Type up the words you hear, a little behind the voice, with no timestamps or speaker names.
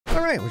All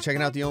right, we're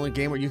checking out the only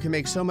game where you can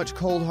make so much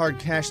cold hard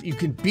cash that you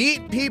can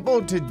beat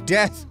people to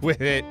death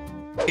with it.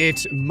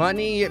 It's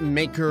Money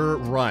Maker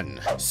Run.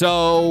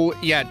 So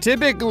yeah,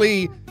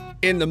 typically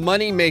in the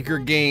Money Maker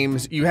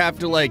games, you have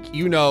to like,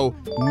 you know,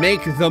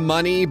 make the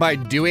money by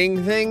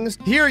doing things.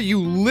 Here, you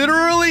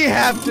literally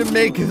have to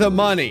make the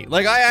money.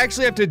 Like, I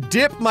actually have to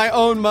dip my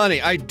own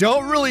money. I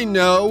don't really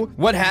know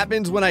what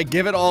happens when I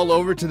give it all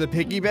over to the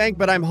piggy bank,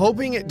 but I'm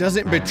hoping it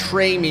doesn't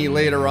betray me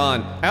later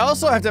on. I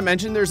also have to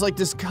mention there's like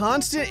this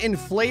constant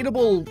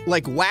inflatable,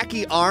 like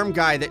wacky arm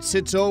guy that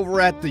sits over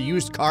at the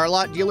used car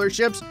lot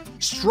dealerships,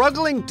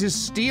 struggling to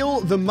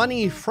steal the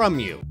money from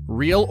you.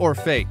 Real or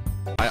fake?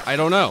 I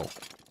don't know.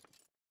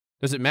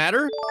 Does it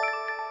matter?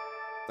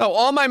 Oh,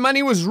 all my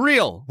money was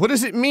real. What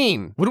does it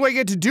mean? What do I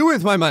get to do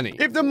with my money?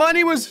 If the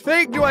money was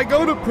fake, do I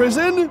go to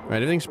prison? All right,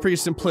 everything's pretty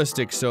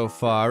simplistic so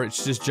far.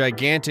 It's just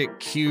gigantic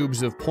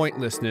cubes of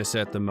pointlessness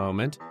at the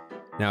moment.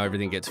 Now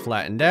everything gets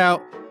flattened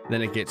out,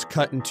 then it gets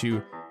cut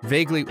into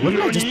vaguely, what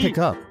did I just pick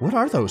up? What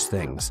are those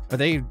things? Are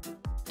they,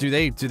 do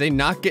they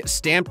not get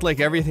stamped like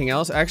everything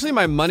else? Actually,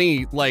 my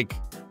money, like,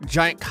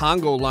 giant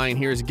Congo line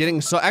here is getting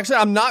so, actually,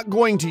 I'm not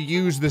going to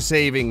use the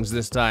savings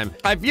this time.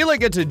 I feel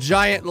like it's a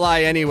giant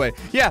lie anyway.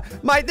 Yeah,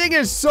 my thing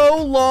is so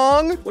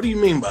long. What do you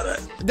mean by that?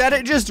 That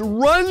it just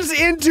runs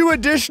into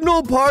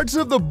additional parts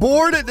of the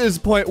board at this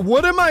point.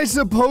 What am I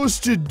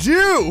supposed to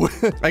do?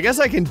 I guess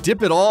I can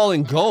dip it all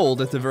in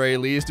gold at the very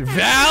least.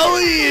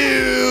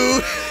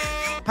 Value!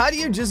 How do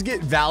you just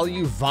get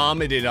value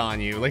vomited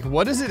on you? Like,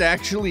 what does it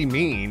actually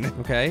mean?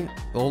 Okay,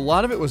 well, a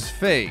lot of it was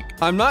fake.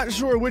 I'm not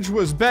sure which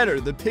was better,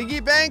 the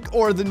piggy bank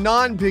or the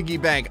non-piggy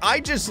bank.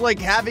 I just like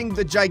having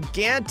the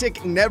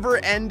gigantic,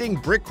 never-ending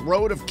brick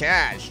road of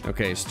cash.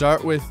 Okay,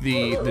 start with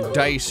the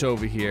dice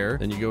over here.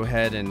 Then you go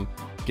ahead and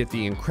get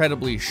the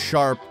incredibly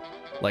sharp,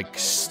 like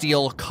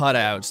steel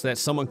cutouts that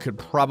someone could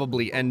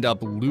probably end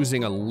up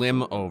losing a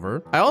limb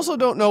over. I also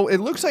don't know, it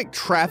looks like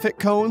traffic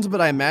cones, but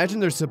I imagine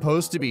they're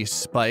supposed to be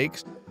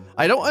spikes.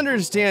 I don't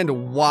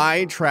understand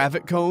why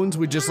traffic cones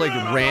would just like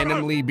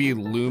randomly be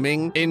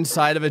looming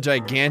inside of a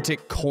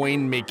gigantic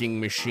coin making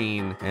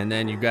machine. And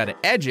then you gotta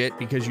edge it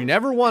because you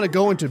never wanna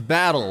go into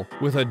battle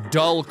with a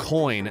dull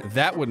coin.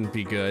 That wouldn't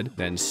be good.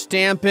 Then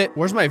stamp it.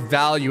 Where's my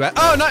value at?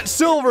 Oh, not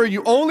silver,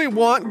 you only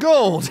want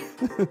gold.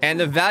 And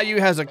the value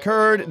has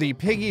occurred. The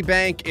piggy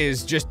bank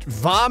is just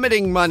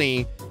vomiting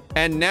money.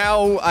 And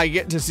now I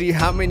get to see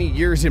how many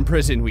years in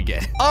prison we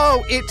get.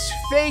 Oh, it's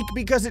fake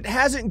because it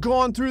hasn't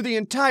gone through the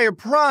entire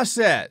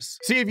process.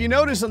 See, if you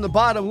notice on the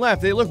bottom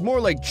left, they look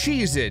more like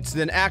Cheez-Its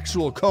than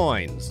actual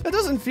coins. That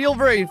doesn't feel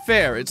very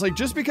fair. It's like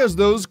just because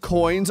those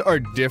coins are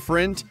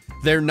different,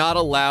 they're not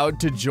allowed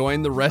to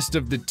join the rest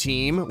of the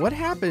team. What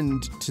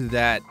happened to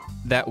that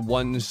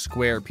one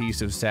square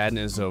piece of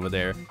sadness over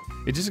there?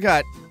 It just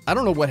got, I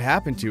don't know what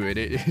happened to it.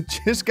 It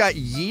just got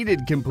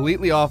yeeted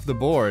completely off the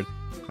board.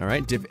 All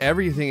right, dip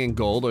everything in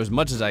gold, or as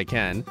much as I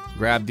can.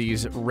 Grab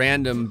these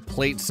random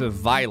plates of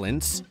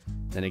violence.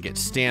 Then it gets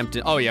stamped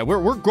in. Oh yeah,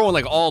 we're going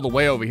like all the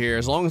way over here,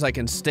 as long as I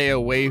can stay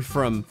away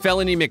from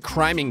Felony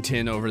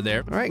McCrimington over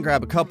there. All right,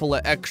 grab a couple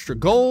of extra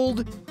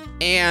gold.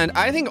 And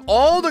I think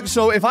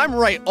so if I'm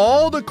right,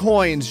 all the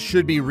coins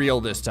should be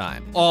real this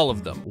time. All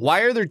of them.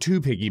 Why are there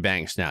two piggy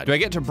banks now? Do I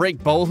get to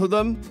break both of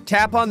them?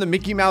 Tap on the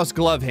Mickey Mouse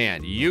glove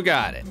hand. You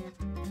got it.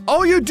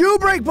 Oh, you do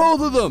break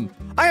both of them!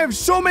 I have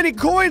so many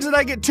coins that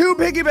I get two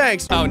piggy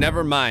banks. Oh,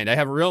 never mind. I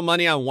have real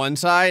money on one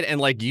side and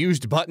like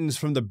used buttons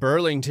from the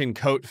Burlington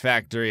coat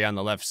factory on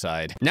the left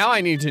side. Now I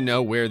need to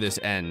know where this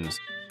ends.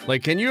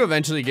 Like, can you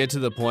eventually get to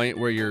the point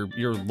where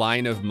your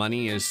line of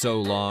money is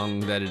so long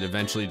that it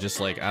eventually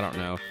just like, I don't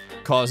know,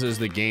 causes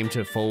the game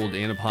to fold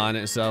in upon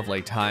itself,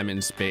 like time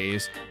and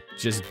space,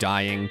 just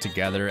dying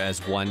together as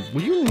one?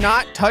 Will you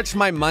not touch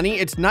my money?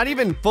 It's not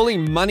even fully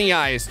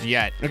moneyized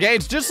yet, okay?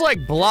 It's just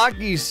like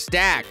blocky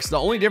stacks. The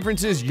only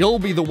difference is you'll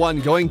be the one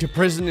going to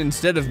prison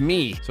instead of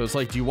me. So it's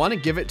like, do you want to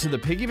give it to the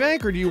piggy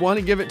bank or do you want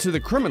to give it to the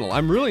criminal?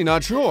 I'm really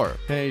not sure.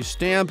 Okay,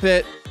 stamp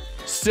it,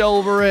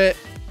 silver it,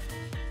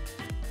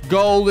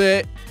 gold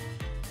it,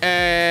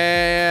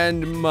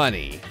 and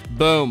money.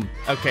 Boom.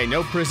 Okay,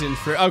 no prison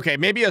for, okay,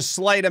 maybe a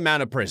slight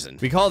amount of prison.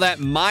 We call that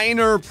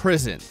minor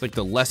prison. It's like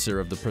the lesser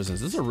of the prisons.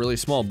 This is a really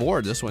small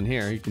board, this one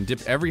here. You can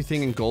dip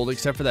everything in gold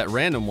except for that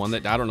random one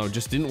that, I don't know,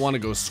 just didn't want to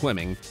go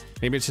swimming.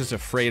 Maybe it's just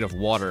afraid of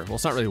water. Well,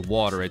 it's not really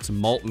water, it's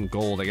molten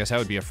gold. I guess I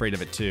would be afraid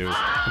of it too.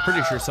 I'm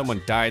pretty sure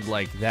someone died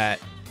like that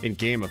in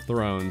Game of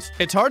Thrones.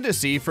 It's hard to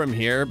see from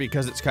here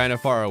because it's kind of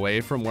far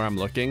away from where I'm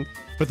looking,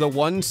 but the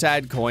one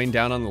sad coin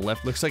down on the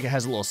left looks like it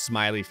has a little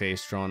smiley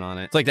face drawn on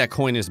it. It's like that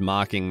coin is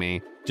mocking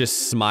me,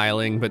 just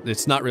smiling, but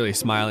it's not really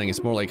smiling,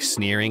 it's more like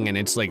sneering, and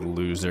it's like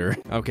loser.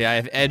 Okay, I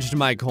have edged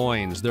my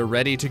coins. They're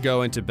ready to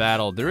go into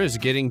battle. There is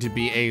getting to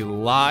be a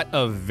lot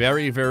of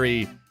very,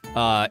 very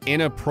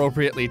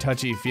inappropriately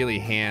touchy-feely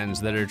hands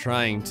that are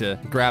trying to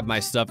grab my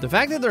stuff. The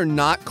fact that they're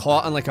not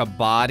caught on like a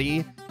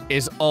body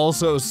is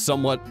also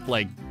somewhat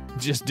like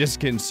just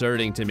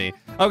disconcerting to me.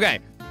 Okay,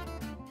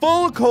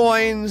 full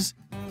coins,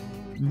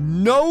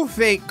 no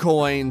fake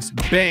coins,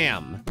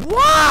 bam.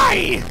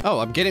 Why? Oh,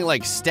 I'm getting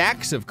like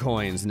stacks of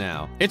coins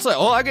now. It's like,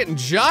 oh, I'm getting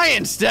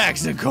giant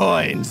stacks of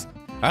coins.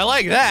 I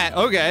like that,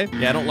 okay.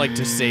 Yeah, I don't like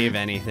to save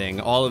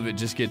anything. All of it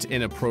just gets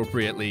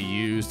inappropriately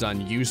used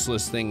on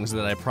useless things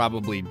that I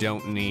probably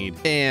don't need.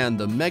 And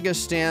the mega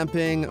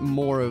stamping,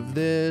 more of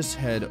this,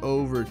 head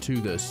over to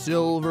the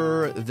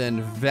silver,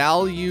 then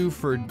value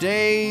for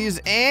days,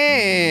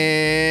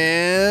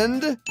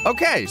 and...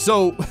 Okay,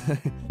 so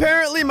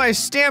apparently my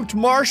stamped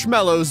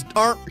marshmallows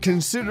aren't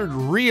considered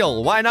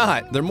real. Why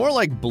not? They're more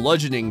like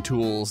bludgeoning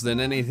tools than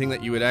anything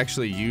that you would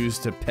actually use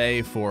to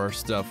pay for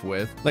stuff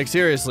with. Like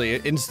seriously,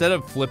 instead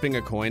of flipping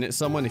a coin at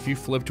someone, if you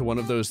flipped one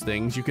of those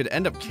things, you could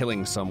end up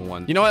killing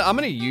someone. You know what? I'm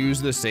gonna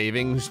use the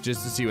savings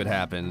just to see what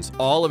happens.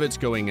 All of it's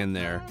going in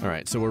there. All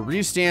right, so we're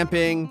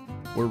restamping,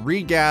 we're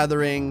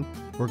regathering,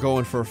 we're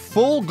going for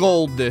full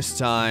gold this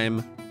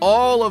time,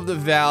 all of the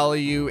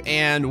value,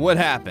 and what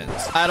happens?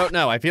 I don't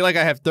know. I feel like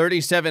I have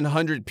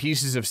 3,700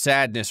 pieces of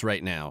sadness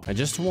right now. I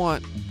just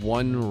want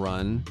one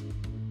run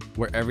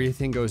where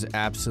everything goes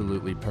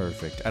absolutely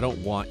perfect. I don't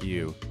want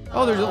you.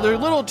 Oh, they're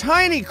little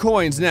tiny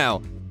coins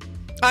now.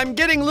 I'm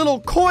getting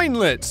little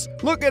coinlets.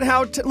 Look at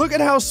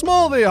how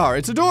small they are.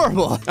 It's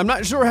adorable. I'm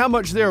not sure how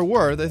much they're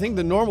worth. I think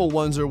the normal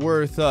ones are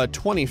worth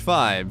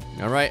 25.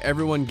 All right,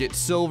 everyone gets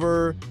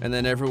silver, and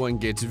then everyone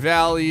gets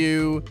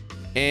value,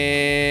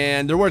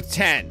 and they're worth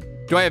 10.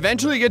 Do I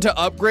eventually get to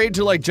upgrade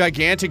to like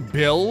gigantic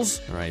bills?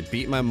 All right,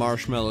 beat my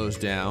marshmallows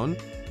down.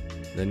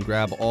 Then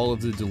grab all of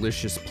the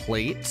delicious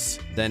plates.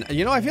 Then,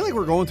 you know, I feel like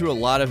we're going through a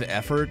lot of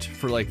effort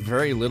for like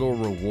very little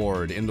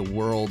reward in the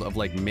world of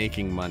like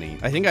making money.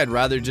 I think I'd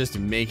rather just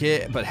make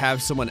it, but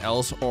have someone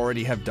else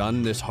already have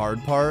done this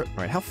hard part. All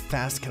right, how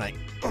fast can I?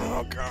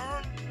 Oh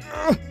God.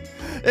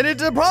 And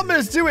the problem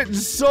is too,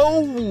 it's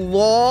so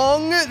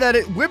long that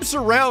it whips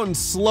around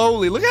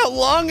slowly. Look how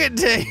long it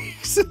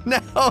takes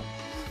now.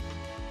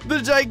 The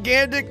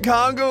gigantic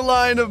Congo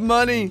line of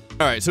money.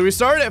 All right, so we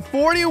started at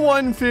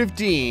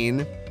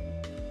 41.15.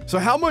 So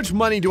how much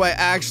money do I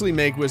actually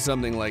make with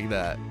something like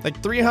that?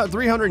 Like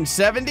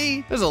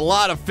 370? There's a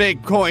lot of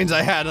fake coins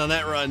I had on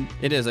that run.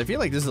 It is. I feel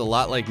like this is a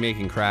lot like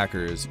making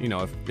crackers. You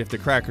know, if the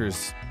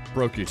crackers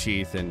broke your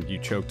teeth and you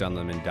choked on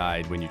them and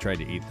died when you tried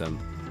to eat them.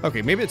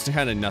 Okay, maybe it's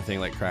kind of nothing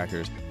like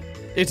crackers.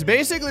 It's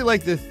basically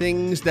like the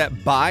things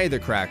that buy the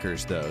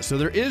crackers though. So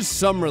there is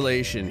some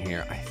relation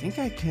here. I think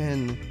I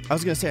can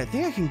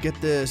get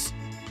this.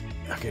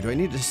 Okay, do I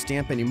need to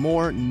stamp any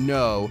more?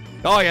 No.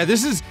 Oh yeah,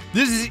 this is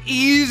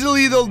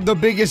easily the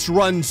biggest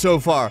run so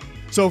far.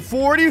 So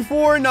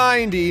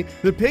 44.90.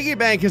 The piggy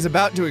bank is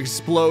about to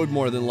explode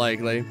more than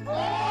likely.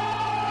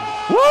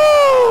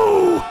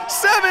 Woo!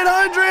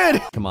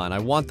 700! Come on, I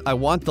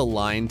want the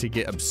line to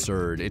get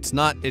absurd. It's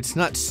not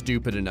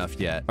stupid enough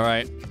yet. All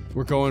right,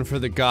 we're going for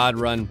the God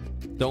run.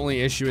 The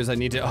only issue is I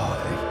need to,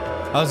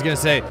 I was gonna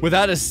say,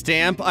 without a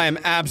stamp, I am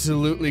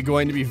absolutely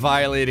going to be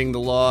violating the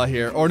law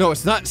here. Or no,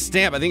 it's not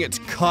stamp, I think it's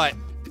cut.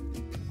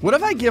 What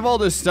if I give all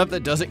this stuff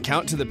that doesn't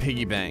count to the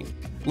piggy bank?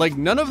 Like,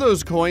 none of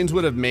those coins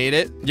would have made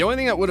it. The only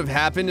thing that would have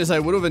happened is I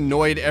would have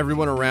annoyed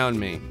everyone around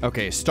me.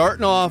 Okay,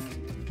 starting off,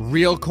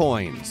 real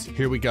coins.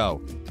 Here we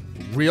go.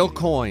 Real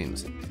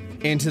coins.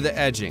 Into the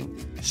edging.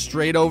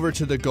 Straight over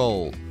to the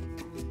gold.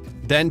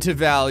 Then to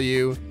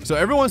value. So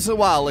every once in a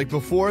while, like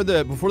before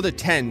the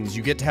tens,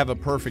 you get to have a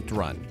perfect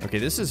run. Okay,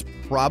 this is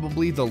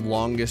probably the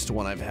longest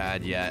one I've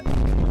had yet.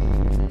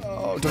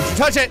 Oh, don't you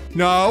touch it!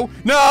 No,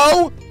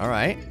 no! All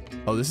right.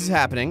 Oh, this is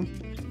happening.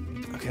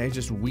 Okay,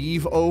 just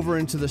weave over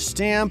into the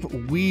stamp,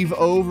 weave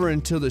over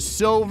into the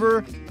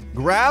silver,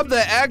 grab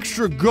the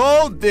extra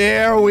gold.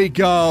 There we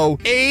go.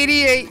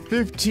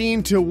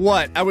 88.15 to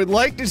what? I would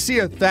like to see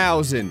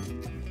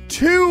 1,000.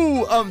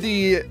 2 of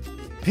the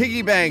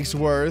piggy bank's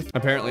worth.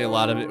 Apparently a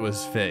lot of it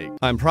was fake.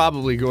 I'm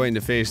probably going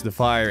to face the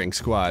firing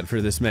squad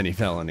for this many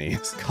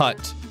felonies.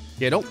 Cut.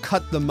 Yeah, don't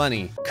cut the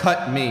money.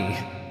 Cut me.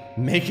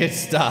 Make it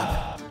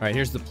stop. All right,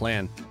 here's the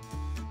plan.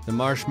 The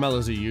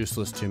marshmallows are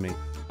useless to me.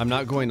 I'm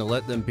not going to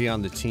let them be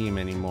on the team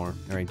anymore.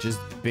 All right, just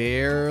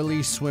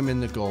barely swim in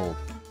the gold.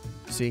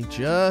 See,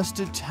 just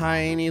a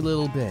tiny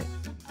little bit.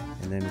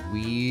 And then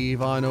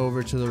weave on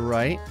over to the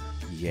right.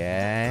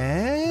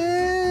 Yes.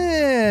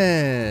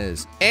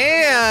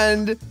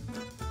 And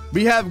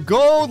we have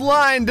gold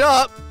lined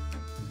up.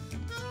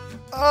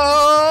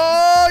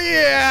 Oh,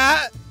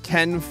 yeah.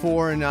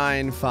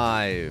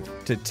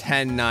 10,495 to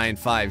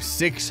 10,955,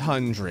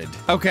 600.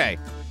 Okay,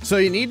 so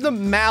you need the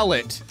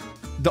mallet.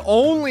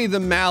 Only the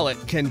mallet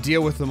can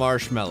deal with the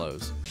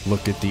marshmallows.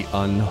 Look at the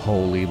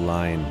unholy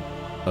line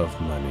of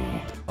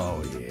money.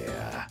 Oh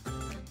yeah.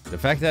 The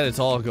fact that it's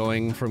all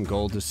going from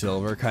gold to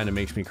silver kind of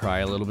makes me cry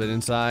a little bit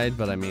inside,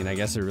 but I mean, I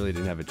guess I really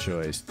didn't have a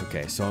choice.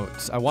 Okay, so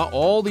I want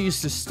all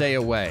these to stay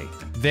away.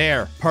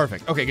 There,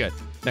 perfect. Okay, good.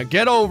 Now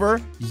get over.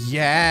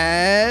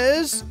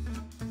 Yes.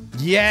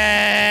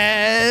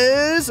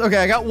 Yes. Okay,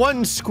 I got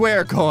 1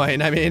 square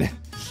coin. I mean,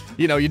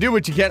 you know, you do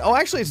what you can. Oh,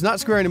 actually, it's not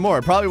square anymore.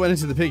 It probably went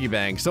into the piggy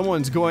bank.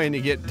 Someone's going to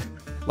get,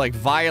 like,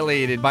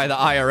 violated by the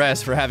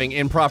IRS for having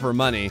improper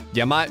money.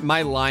 Yeah,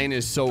 my line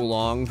is so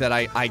long that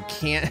I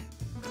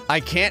I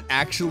can't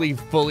actually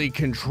fully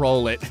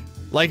control it.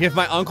 Like if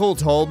my uncle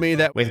told me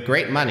that with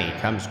great money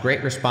comes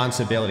great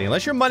responsibility,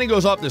 unless your money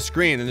goes off the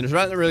screen and there's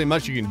not really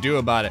much you can do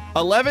about it.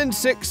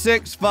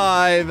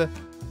 11,665.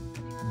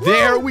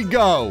 There we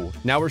go.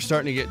 Now we're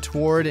starting to get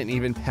toward and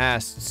even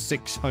past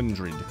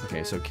 600.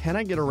 Okay, so can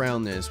I get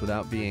around this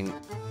without being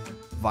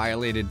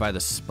violated by the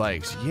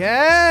spikes?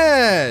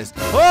 Yes!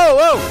 Whoa,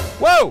 whoa,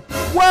 whoa,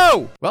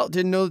 whoa! Well,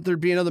 didn't know that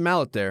there'd be another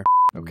mallet there.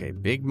 Okay,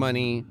 big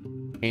money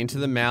into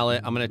the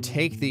mallet. I'm gonna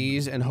take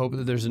these and hope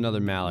that there's another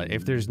mallet.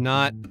 If there's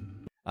not,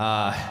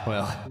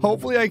 well,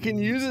 hopefully I can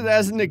use it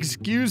as an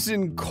excuse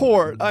in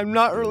court. I'm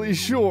not really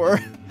sure.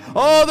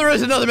 Oh, there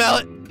is another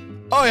mallet.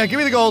 Oh yeah, give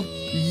me the gold.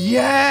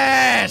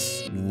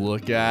 Yes!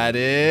 Look at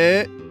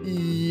it.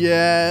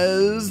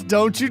 Yes,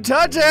 don't you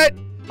touch it.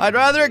 I'd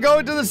rather it go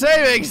into the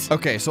savings.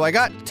 Okay, so I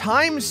got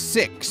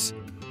 ×6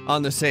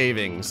 on the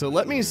savings. So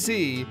let me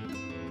see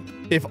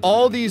if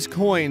all these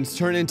coins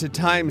turn into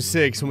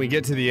 ×6 when we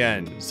get to the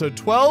end. So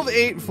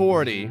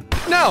 12,840.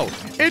 No,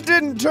 it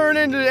didn't turn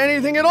into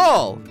anything at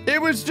all. It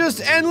was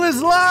just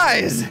endless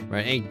lies.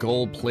 Right, any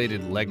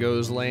gold-plated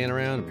Legos laying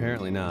around?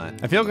 Apparently not.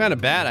 I feel kind of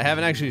bad. I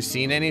haven't actually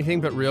seen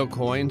anything but real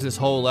coins this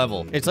whole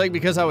level. It's like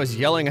because I was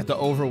yelling at the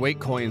overweight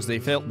coins, they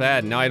felt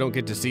bad. Now I don't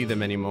get to see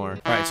them anymore.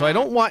 All right, so I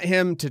don't want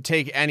him to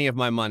take any of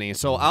my money,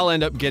 so I'll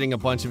end up getting a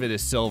bunch of it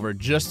as silver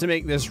just to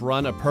make this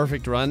run a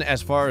perfect run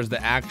as far as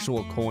the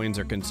actual coins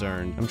are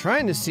concerned. I'm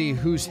trying to see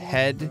whose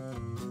head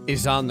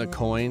is on the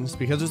coins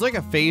because there's like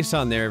a face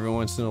on there every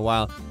once in a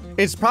while.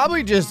 It's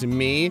probably just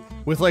me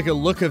with like a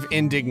look of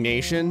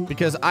indignation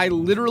because I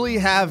literally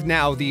have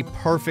now the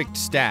perfect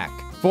stack.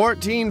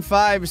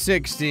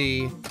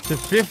 14,560 to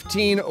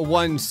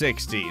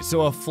 15,160.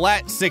 So a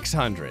flat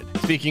 600.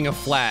 Speaking of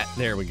flat,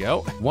 there we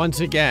go.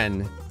 Once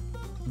again,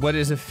 what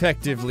is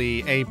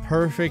effectively a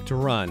perfect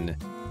run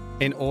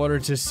in order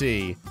to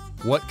see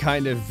what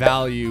kind of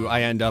value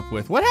I end up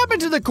with. What happened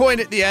to the coin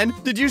at the end?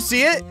 Did you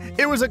see it?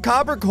 It was a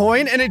copper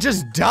coin and it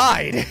just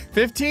died.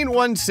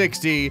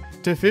 15,160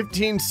 to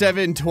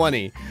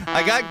 15,720.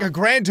 I got a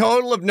grand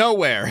total of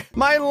nowhere.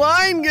 My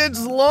line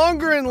gets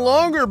longer and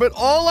longer, but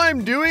all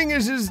I'm doing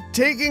is just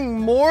taking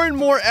more and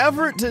more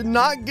effort to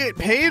not get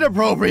paid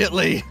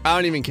appropriately. I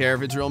don't even care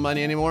if it's real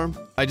money anymore.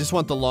 I just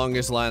want the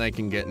longest line I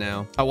can get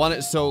now. I want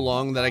it so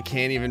long that I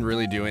can't even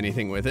really do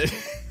anything with it.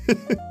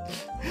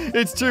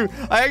 It's true.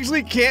 I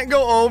actually can't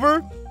go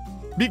over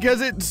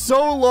because it's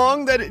so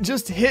long that it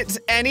just hits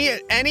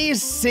any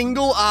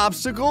single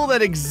obstacle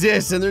that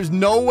exists and there's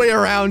no way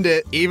around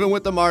it. Even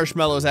with the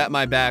marshmallows at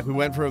my back, we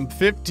went from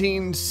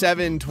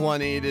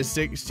 15,720 to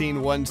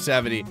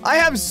 16,170. I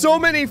have so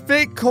many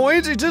fake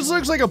coins, it just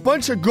looks like a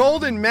bunch of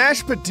golden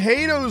mashed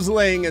potatoes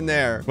laying in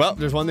there. Well,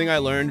 there's one thing I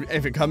learned.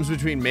 If it comes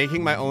between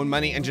making my own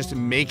money and just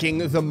making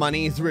the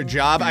money through a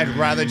job, I'd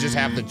rather just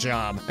have the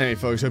job. Anyway,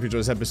 folks, hope you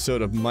enjoyed this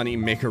episode of Money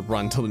Maker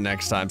Run. Till the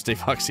next time, stay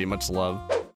foxy, much love.